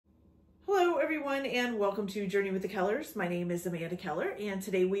Hello everyone and welcome to Journey with the Kellers. My name is Amanda Keller and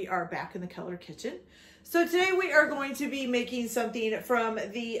today we are back in the Keller kitchen. So today we are going to be making something from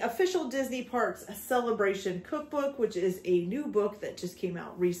the official Disney Parks Celebration Cookbook, which is a new book that just came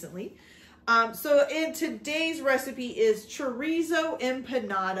out recently. So in today's recipe is chorizo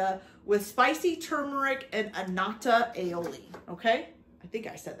empanada with spicy turmeric and annatto aioli. Okay? I think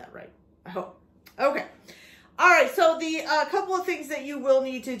I said that right. I hope. Okay. All right, so the couple of things that you will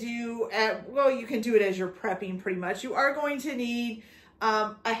need to do, well, you can do it as you're prepping pretty much. You are going to need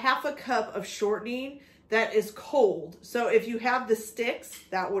a half a cup of shortening that is cold. So if you have the sticks,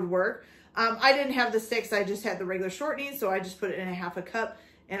 that would work. I didn't have the sticks, I just had the regular shortening, so I just put it in a half a cup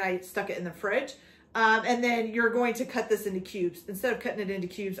and I stuck it in the fridge. And then you're going to cut this into cubes. Instead of cutting it into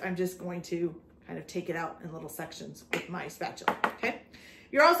cubes, I'm just going to kind of take it out in little sections with my spatula, okay?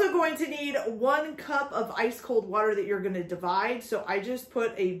 You're also going to need 1 cup of ice cold water that you're going to divide. So I just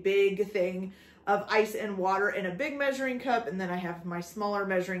put a big thing of ice and water in a big measuring cup, and then I have my smaller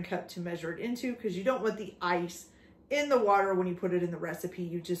measuring cup to measure it into, because you don't want the ice in the water when you put it in the recipe.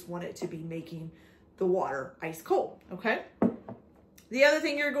 You just want it to be making the water ice cold, okay? The other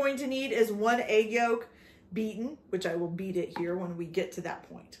thing you're going to need is 1 egg yolk beaten, which I will beat it here when we get to that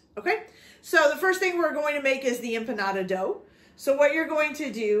point, okay? So the first thing we're going to make is the empanada dough. So what you're going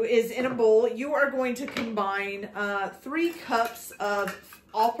to do is in a bowl, you are going to combine 3 cups of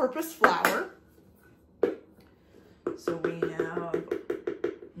all-purpose flour. So we have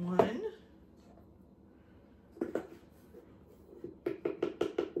 1,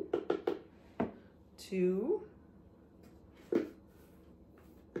 2,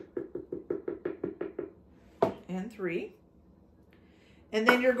 and 3. And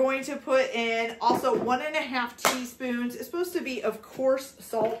then you're going to put in also 1.5 teaspoons. It's supposed to be of coarse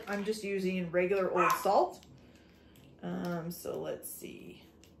salt. I'm just using regular old salt. So let's see.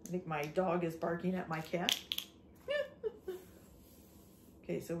 I think my dog is barking at my cat.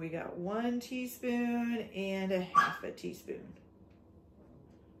 Okay, so we got 1 teaspoon and 1/2 teaspoon.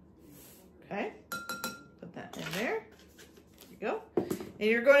 Okay, put that in there. There you go. And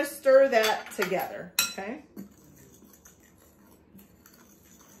you're going to stir that together, okay?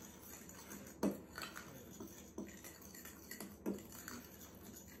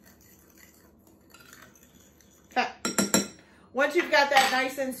 Once you've got that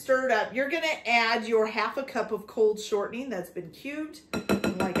nice and stirred up, you're going to add your 1/2 cup of cold shortening that's been cubed.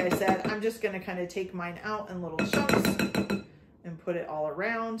 And like I said, I'm just going to kind of take mine out in little chunks and put it all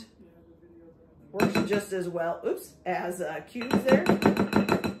around. Works just as well, oops, as cubes there.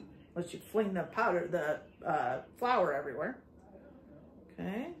 Let you fling the powder, the flour everywhere.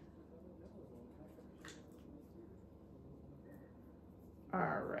 Okay. All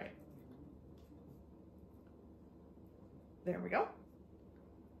right. There we go.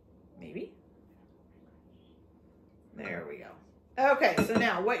 Maybe. There we go. Okay, so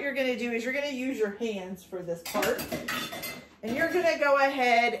now what you're going to do is you're going to use your hands for this part. And you're going to go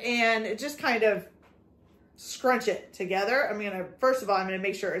ahead and just kind of scrunch it together. I'm going to, first of all, I'm going to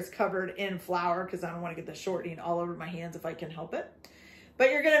make sure it's covered in flour because I don't want to get the shortening all over my hands if I can help it. But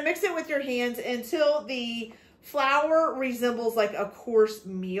you're going to mix it with your hands until the flour resembles like a coarse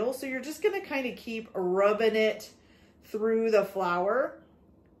meal. So you're just going to kind of keep rubbing it through the flour,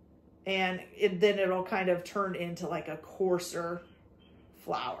 and then it'll kind of turn into like a coarser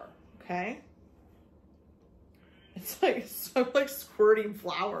flour, okay? It's like, so I'm like squirting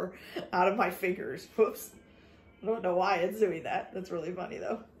flour out of my fingers. Whoops. I don't know why it's doing that. That's really funny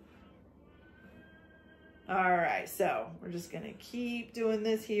though. All right, so we're just gonna keep doing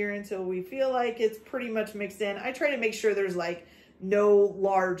this here until we feel like it's pretty much mixed in. I try to make sure there's like no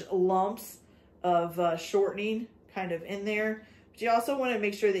large lumps of shortening kind of in there, but you also want to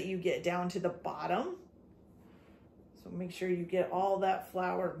make sure that you get down to the bottom. So make sure you get all that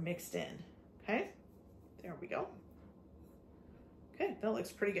flour mixed in. Okay, there we go. Okay, that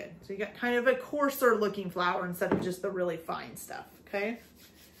looks pretty good. So you got kind of a coarser looking flour instead of just the really fine stuff. Okay,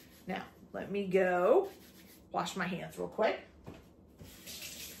 now let me go wash my hands real quick.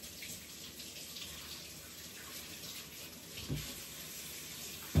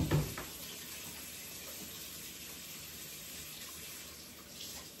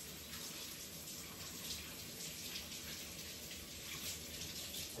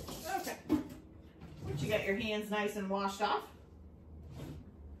 You got your hands nice and washed off.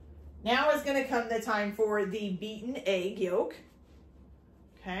 Now is going to come the time for the beaten egg yolk.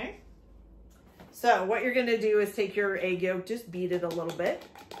 Okay. So what you're going to do is take your egg yolk, just beat it a little bit.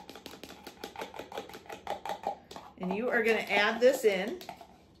 And you are going to add this in.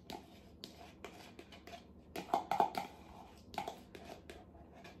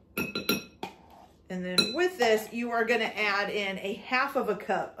 And then with this, you are gonna add in a half of a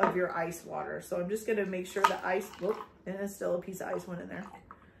cup of your ice water. So I'm just gonna make sure the ice, whoop, and there's still a piece of ice went in there.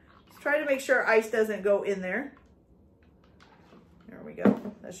 Just try to make sure ice doesn't go in there. There we go.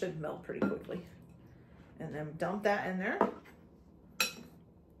 That should melt pretty quickly. And then dump that in there.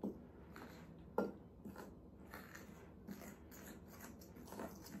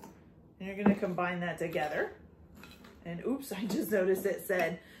 And you're gonna combine that together. And oops, I just noticed it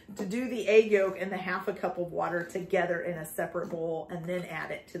said to do the egg yolk and the half a cup of water together in a separate bowl and then add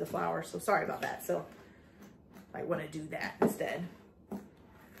it to the flour. So sorry about that. So I want to do that instead.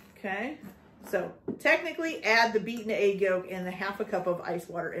 Okay. So technically add the beaten egg yolk and the half a cup of ice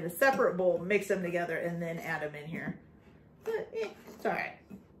water in a separate bowl, mix them together, and then add them in here. But it's all right.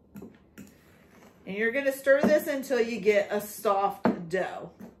 And you're going to stir this until you get a soft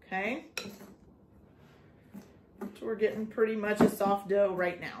dough. Okay. So we're getting pretty much a soft dough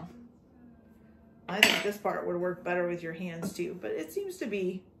right now. I think this part would work better with your hands too, but it seems to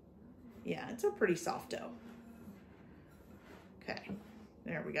be, yeah, it's a pretty soft dough. Okay,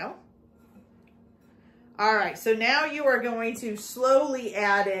 there we go. All right, so now you are going to slowly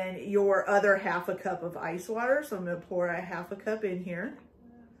add in your other half a cup of ice water. So I'm gonna pour a half a cup in here.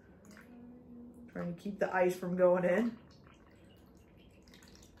 Trying to keep the ice from going in.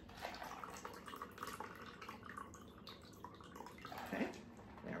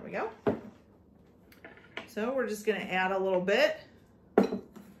 We go. So we're just going to add a little bit and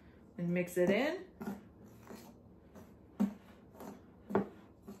mix it in.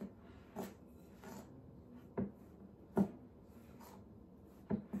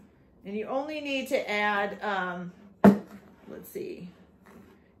 And you only need to add, let's see,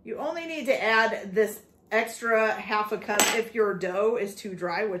 you only need to add this extra half a cup if your dough is too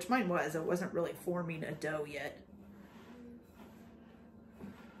dry, which mine was. It wasn't really forming a dough yet.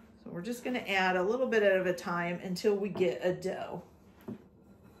 We're just going to add a little bit at a time until we get a dough.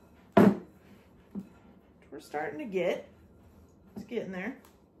 We're starting to get. It's getting there.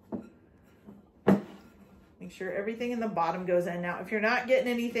 Make sure everything in the bottom goes in. Now, if you're not getting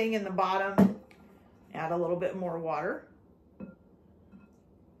anything in the bottom, add a little bit more water.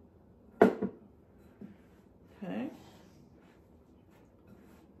 Okay.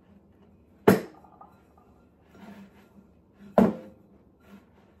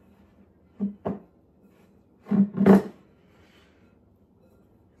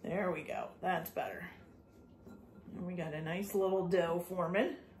 There we go. That's better. And we got a nice little dough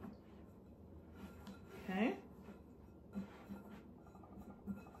forming. Okay.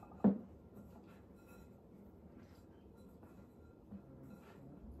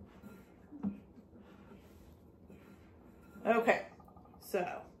 Okay. So,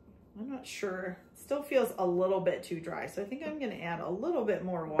 I'm not sure. It still feels a little bit too dry. So I think I'm going to add a little bit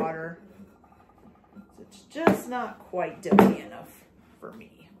more water. It's just not quite doughy enough for me.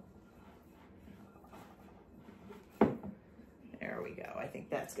 There we go. I think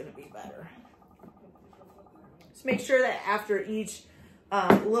that's going to be better. Just make sure that after each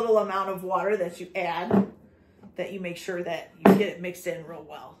little amount of water that you add, that you make sure that you get it mixed in real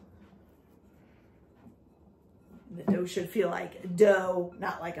well. The dough should feel like dough,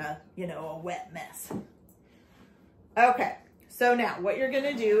 not like a, you know, a wet mess. Okay. So now what you're going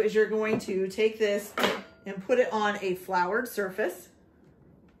to do is you're going to take this and put it on a floured surface.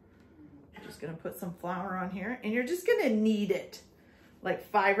 Going to put some flour on here, and you're just going to knead it like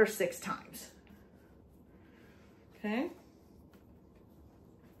 5 or 6 times. Okay.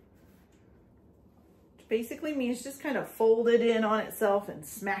 Which basically means just kind of fold it in on itself and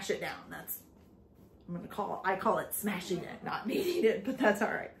smash it down. That's, I call it smashing it, not kneading it, but that's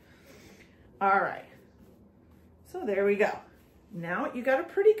all right. All right. So there we go. Now you got a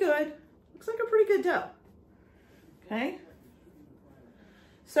pretty good, looks like a pretty good dough. Okay.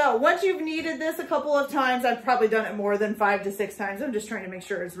 So once you've kneaded this a couple of times, I've probably done it more than 5 to 6 times. I'm just trying to make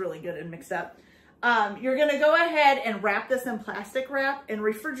sure it's really good and mixed up. You're going to go ahead and wrap this in plastic wrap and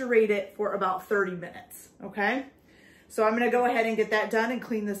refrigerate it for about 30 minutes. Okay. So I'm going to go ahead and get that done and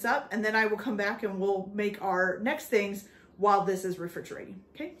clean this up. And then I will come back and we'll make our next things while this is refrigerating.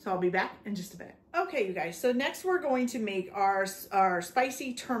 Okay. So I'll be back in just a minute. Okay, you guys. So next we're going to make our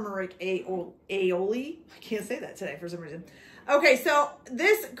spicy turmeric aioli. I can't say that today for some reason. Okay, so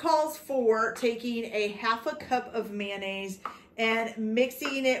this calls for taking a half a cup of mayonnaise and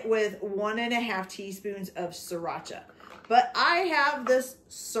mixing it with 1.5 teaspoons of sriracha. But I have this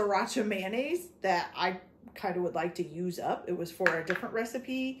sriracha mayonnaise that I kind of would like to use up. It was for a different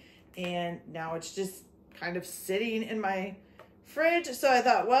recipe, and now it's just kind of sitting in my fridge. So I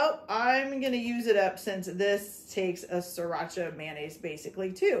thought, well, I'm going to use it up since this takes a sriracha mayonnaise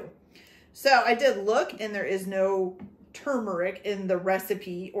basically too. So I did look, and there is no turmeric in the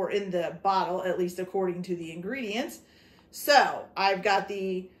recipe or in the bottle, at least according to the ingredients. So I've got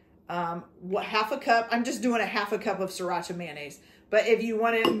the half a cup. I'm just doing a half a cup of sriracha mayonnaise. But if you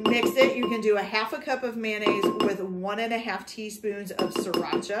want to mix it, you can do a half a cup of mayonnaise with 1.5 teaspoons of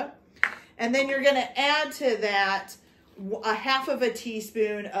sriracha. And then you're going to add to that a half of a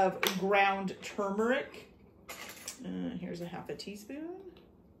teaspoon of ground turmeric. Here's a half a teaspoon.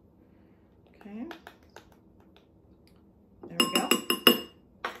 Okay. There we go.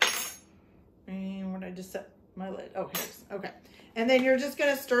 And what did I just set my lid? Oh, here's, okay. And then you're just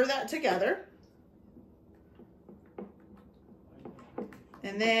going to stir that together.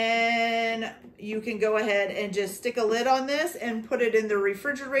 And then you can go ahead and just stick a lid on this and put it in the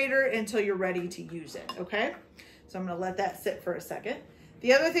refrigerator until you're ready to use it, okay? So I'm going to let that sit for a second.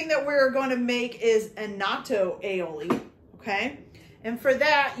 The other thing that we're going to make is annatto aioli, okay? And for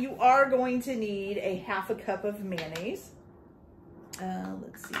that, you are going to need a half a cup of mayonnaise.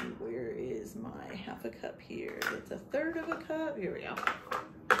 Let's see, where is my half a cup here? It's a third of a cup. Here we go.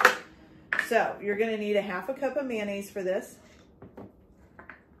 So you're going to need a half a cup of mayonnaise for this.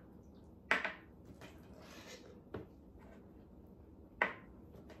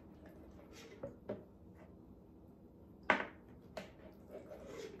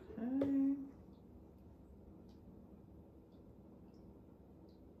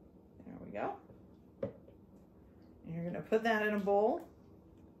 Go. And you're going to put that in a bowl.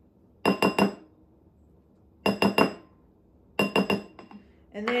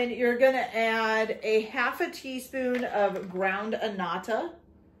 And then you're going to add a half a teaspoon of ground annatto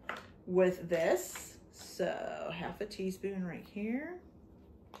with this. So half a teaspoon right here.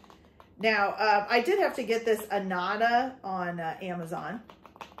 Now, I did have to get this annatto on Amazon.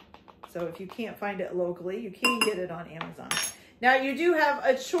 So if you can't find it locally, you can get it on Amazon. Now you do have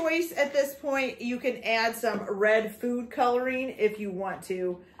a choice at this point. You can add some red food coloring if you want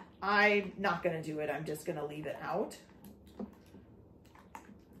to. I'm not going to do it. I'm just going to leave it out.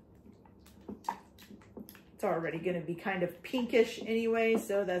 It's already going to be kind of pinkish anyway,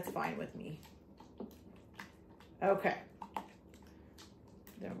 so that's fine with me. Okay.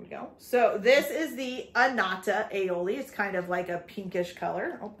 There we go. So this is the annatto aioli. It's kind of like a pinkish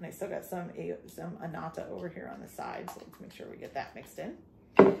color. Oh, and I still got some annatto over here on the side. So let's make sure we get that mixed in.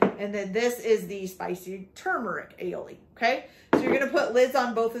 And then this is the spicy turmeric aioli. Okay. So you're going to put lids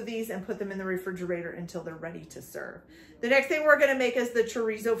on both of these and put them in the refrigerator until they're ready to serve. The next thing we're going to make is the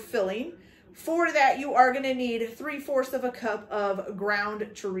chorizo filling. For that, you are going to need 3/4 of a cup of ground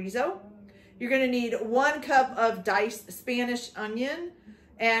chorizo. You're going to need 1 cup of diced Spanish onion,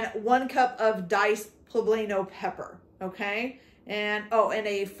 and 1 cup of diced poblano pepper, okay? And, oh, and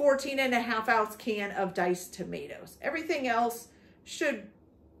a 14.5 ounce can of diced tomatoes. Everything else should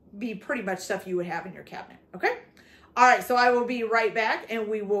be pretty much stuff you would have in your cabinet, okay? All right, so I will be right back, and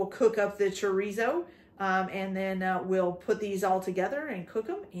we will cook up the chorizo, and then we'll put these all together and cook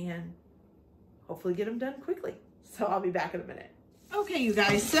them, and hopefully get them done quickly. So I'll be back in a minute. Okay, you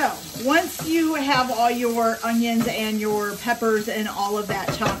guys, so once you have all your onions and your peppers and all of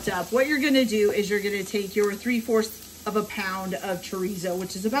that chopped up, what you're going to do is you're going to take your 3/4 of a pound of chorizo,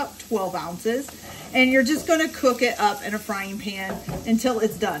 which is about 12 ounces, and you're just going to cook it up in a frying pan until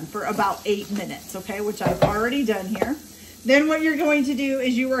it's done for about 8 minutes, okay, which I've already done here. Then what you're going to do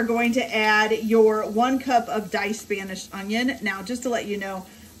is you are going to add your 1 cup of diced Spanish onion. Now, just to let you know,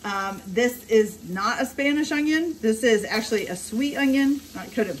 this is not a Spanish onion. This is actually a sweet onion. I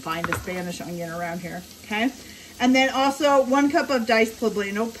couldn't find a Spanish onion around here, okay? And then also 1 cup of diced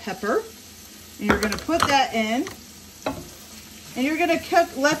poblano pepper. And you're going to put that in. And you're going to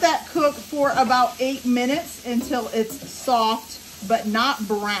let that cook for about 8 minutes until it's soft, but not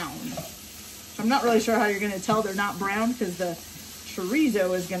brown. I'm not really sure how you're going to tell they're not brown because the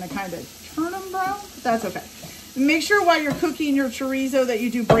chorizo is going to kind of turn them brown, but that's okay. Make sure while you're cooking your chorizo that you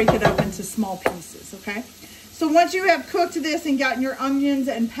do break it up into small pieces, okay? So once you have cooked this and gotten your onions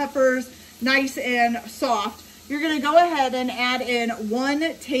and peppers nice and soft, you're going to go ahead and add in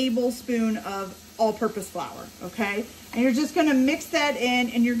 1 tablespoon of all-purpose flour, okay? And you're just going to mix that in,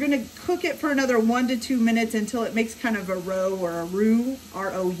 and you're going to cook it for another 1 to 2 minutes until it makes kind of a roux or a roux,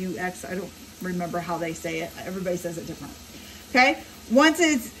 R-O-U-X. I don't remember how they say it. Everybody says it different, okay? Once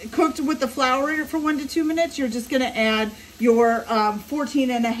it's cooked with the flour for 1 to 2 minutes, you're just going to add your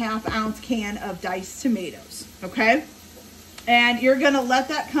 14.5 ounce can of diced tomatoes, okay? And you're going to let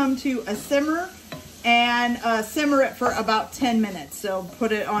that come to a simmer and simmer it for about 10 minutes. So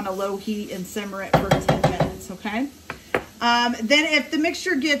put it on a low heat and simmer it for 10 minutes, okay? Then if the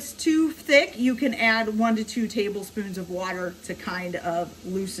mixture gets too thick, you can add 1 to 2 tablespoons of water to kind of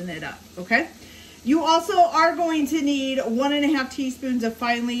loosen it up, okay? You also are going to need 1.5 teaspoons of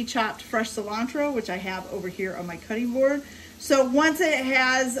finely chopped fresh cilantro, which I have over here on my cutting board. So once it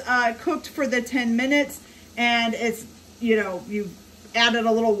has cooked for the 10 minutes and it's, you know, you've added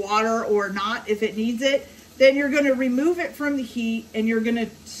a little water or not if it needs it, then you're going to remove it from the heat and you're going to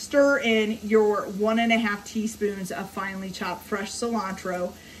stir in your 1.5 teaspoons of finely chopped fresh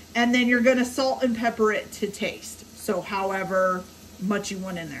cilantro. And then you're going to salt and pepper it to taste. So however much you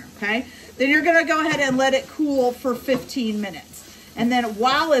want in there, okay? Then you're going to go ahead and let it cool for 15 minutes. And then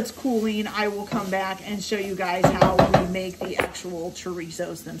while it's cooling, I will come back and show you guys how we make the actual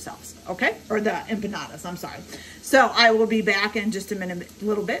chorizos themselves, okay? Or the empanadas, I'm sorry. So I will be back in just a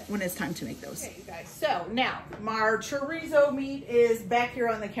little bit when it's time to make those. Okay, you guys, so now our chorizo meat is back here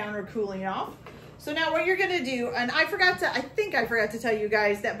on the counter cooling off. So now what you're gonna do, and I think I forgot to tell you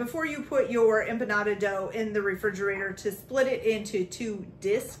guys that before you put your empanada dough in the refrigerator to split it into 2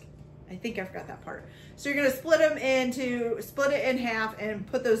 discs. I think I forgot that part. So you're gonna split it in half and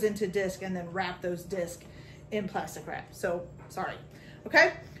put those into disc and then wrap those discs in plastic wrap. So, sorry,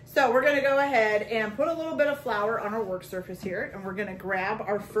 okay? So we're gonna go ahead and put a little bit of flour on our work surface here and we're gonna grab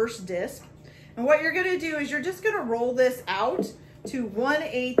our first disc. And what you're gonna do is you're just gonna roll this out to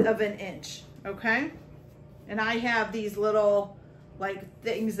 1/8 of an inch, okay? And I have these little like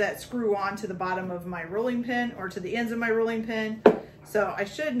things that screw on to the bottom of my rolling pin or to the ends of my rolling pin. So I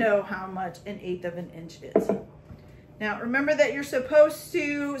should know how much 1/8 of an inch is. Now remember that you're supposed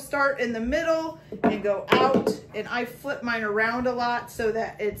to start in the middle and go out, and I flip mine around a lot so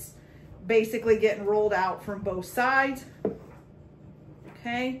that it's basically getting rolled out from both sides.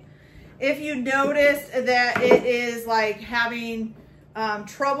 Okay. If you notice that it is like having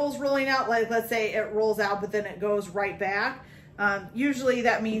troubles rolling out, like let's say it rolls out but then it goes right back, usually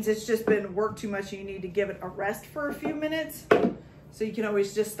that means it's just been worked too much and you need to give it a rest for a few minutes. So you can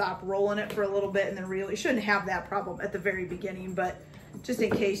always just stop rolling it for a little bit and then reel it. You shouldn't have that problem at the very beginning, but just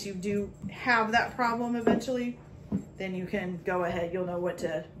in case you do have that problem eventually, then you can go ahead, you'll know what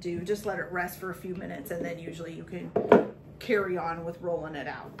to do. Just let it rest for a few minutes and then usually you can carry on with rolling it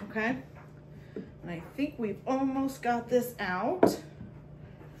out, okay? And I think we've almost got this out.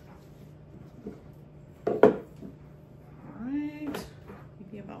 All right,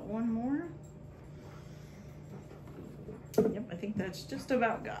 maybe about one more. Yep, I think that's just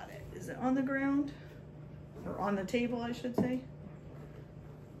about got it. Is it on the ground? Or on the table, I should say.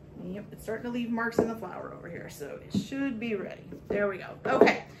 Yep, it's starting to leave marks in the flour over here, so it should be ready. There we go.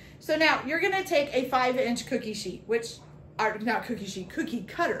 Okay, so now you're gonna take a 5-inch cookie sheet, which, or not cookie sheet, cookie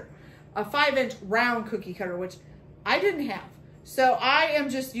cutter. A 5-inch round cookie cutter, which I didn't have. So I am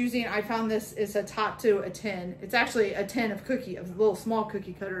just using, I found this is a top to a 10. It's actually a 10 of little small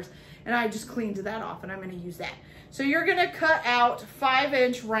cookie cutters. And I just cleaned that off and I'm gonna use that. So you're gonna cut out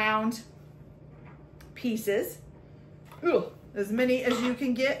 5-inch round pieces. Ooh, as many as you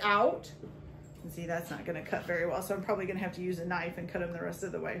can get out. And see, that's not gonna cut very well. So I'm probably gonna have to use a knife and cut them the rest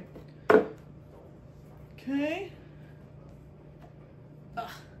of the way. Okay.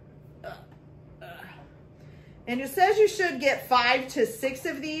 And it says you should get 5 to 6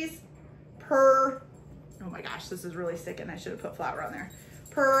 of these per, oh my gosh, this is really thick and I should have put flour on there,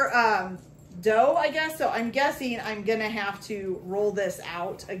 per dough, I guess. So I'm guessing I'm gonna have to roll this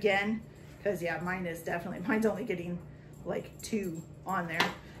out again because yeah, mine's only getting like 2 on there.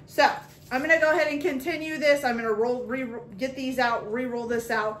 So I'm gonna go ahead and continue this. I'm gonna get these out, re-roll this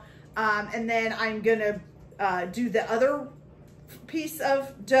out, and then I'm gonna do the other piece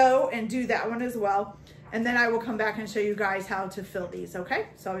of dough and do that one as well. And then I will come back and show you guys how to fill these, okay?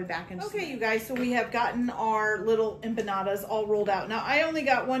 So I'll be back in just a minute. Okay, you guys, so we have gotten our little empanadas all rolled out. Now, I only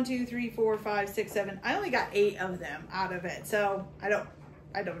got 1, 2, 3, 4, 5, 6, 7. I only got 8 of them out of it. So I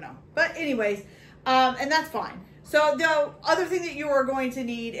don't know. But anyways, and that's fine. So the other thing that you are going to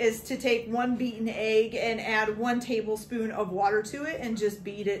need is to take 1 beaten egg and add 1 tablespoon of water to it and just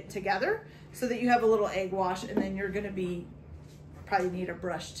beat it together so that you have a little egg wash, and then you're gonna probably need a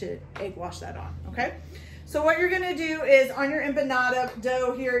brush to egg wash that on, okay? So what you're gonna do is on your empanada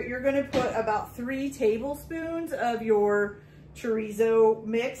dough here, you're gonna put about 3 tablespoons of your chorizo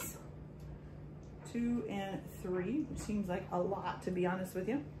mix. 2 and 3, which seems like a lot to be honest with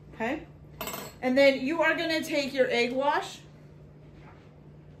you, okay? And then you are gonna take your egg wash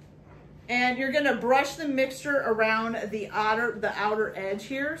and you're gonna brush the mixture around the outer edge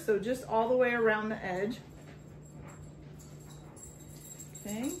here. So just all the way around the edge.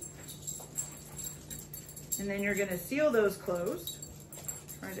 Okay. And then you're gonna seal those closed.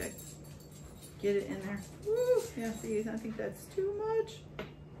 Try to get it in there. Woo, yeah, see, I think that's too much.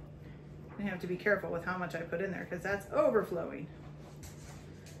 I have to be careful with how much I put in there because that's overflowing.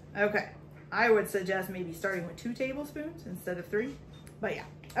 Okay, I would suggest maybe starting with 2 tablespoons instead of 3, but yeah.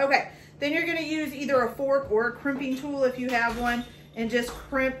 Okay, then you're gonna use either a fork or a crimping tool if you have one, and just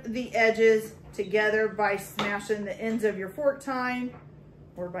crimp the edges together by smashing the ends of your fork tine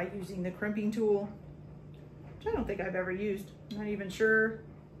or by using the crimping tool, which I don't think I've ever used. I'm not even sure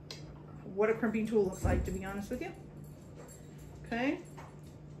what a crimping tool looks like, to be honest with you. Okay.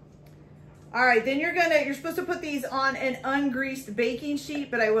 All right, then you're supposed to put these on an ungreased baking sheet,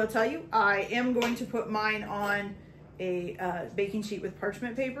 but I will tell you, I am going to put mine on a baking sheet with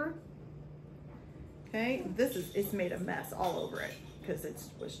parchment paper. Okay, it's made a mess all over it because it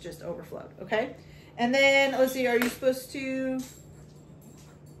was just overflowed, okay? And then, let's see, are you supposed to,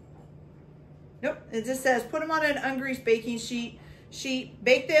 nope, it just says put them on an ungreased baking sheet,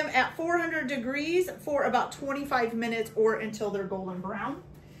 bake them at 400 degrees for about 25 minutes or until they're golden brown.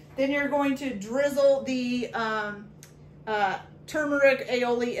 Then you're going to drizzle the turmeric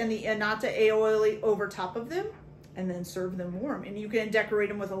aioli and the annatto aioli over top of them and then serve them warm. And you can decorate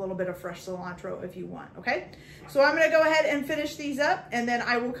them with a little bit of fresh cilantro if you want, okay? So I'm gonna go ahead and finish these up, and then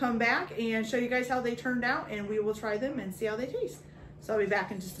I will come back and show you guys how they turned out, and we will try them and see how they taste. So I'll be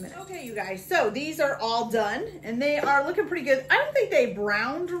back in just a minute. Okay, you guys, so these are all done, and they are looking pretty good. I don't think they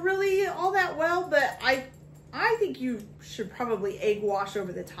browned really all that well, but I think you should probably egg wash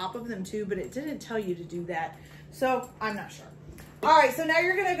over the top of them too, but it didn't tell you to do that, so I'm not sure. All right, so now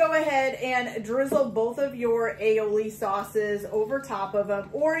you're gonna go ahead and drizzle both of your aioli sauces over top of them,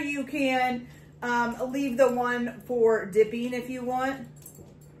 or you can leave the one for dipping if you want,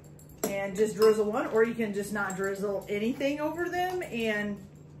 and just drizzle one, or you can just not drizzle anything over them and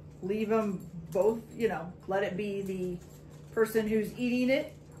leave them both, you know, let it be the person who's eating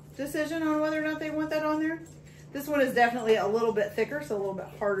it decision on whether or not they want that on there. This one is definitely a little bit thicker, so a little bit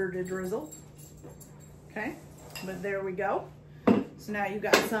harder to drizzle. Okay, but there we go. So now you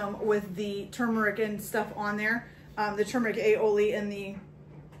got some with the turmeric and stuff on there. The turmeric aioli and the,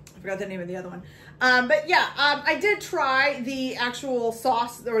 I forgot the name of the other one. But yeah, I did try the actual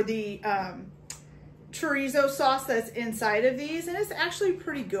sauce, or the chorizo sauce that's inside of these, and it's actually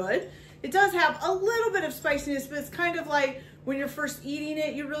pretty good. It does have a little bit of spiciness, but it's kind of like when you're first eating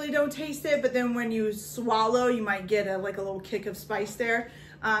it, you really don't taste it, but then when you swallow, you might get like a little kick of spice there.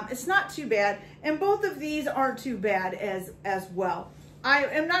 It's not too bad, and both of these aren't too bad as well. I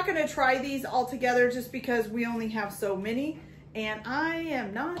am not going to try these all together just because we only have so many, and I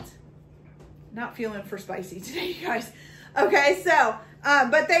am not feeling for spicy today, you guys. Okay, so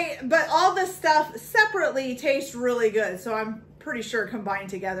but all the stuff separately tastes really good, so I'm pretty sure combined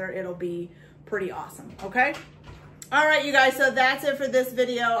together it'll be pretty awesome. Okay, all right, you guys, so that's it for this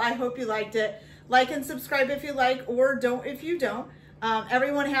video. I hope you liked it. Like and subscribe if you like, or don't if you don't.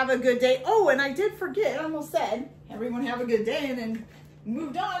 Everyone have a good day. Oh, and I did forget, I almost said everyone have a good day and then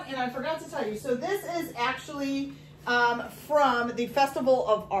moved on, and I forgot to tell you. So this is actually from the Festival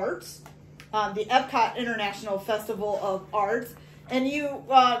of Arts, the Epcot International Festival of Arts. And you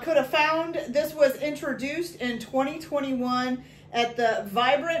could have found, this was introduced in 2021 at the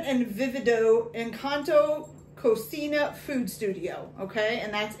Vibrant and Vivido Encanto Cocina Food Studio, okay?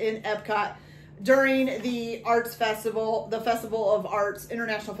 And that's in Epcot during the Arts Festival, the Festival of Arts,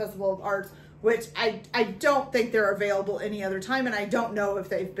 International Festival of Arts, which I don't think they're available any other time, and I don't know if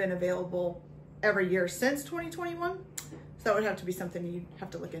they've been available every year since 2021. So that would have to be something you'd have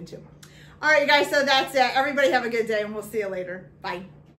to look into. All right, you guys, so that's it. Everybody have a good day, and we'll see you later. Bye.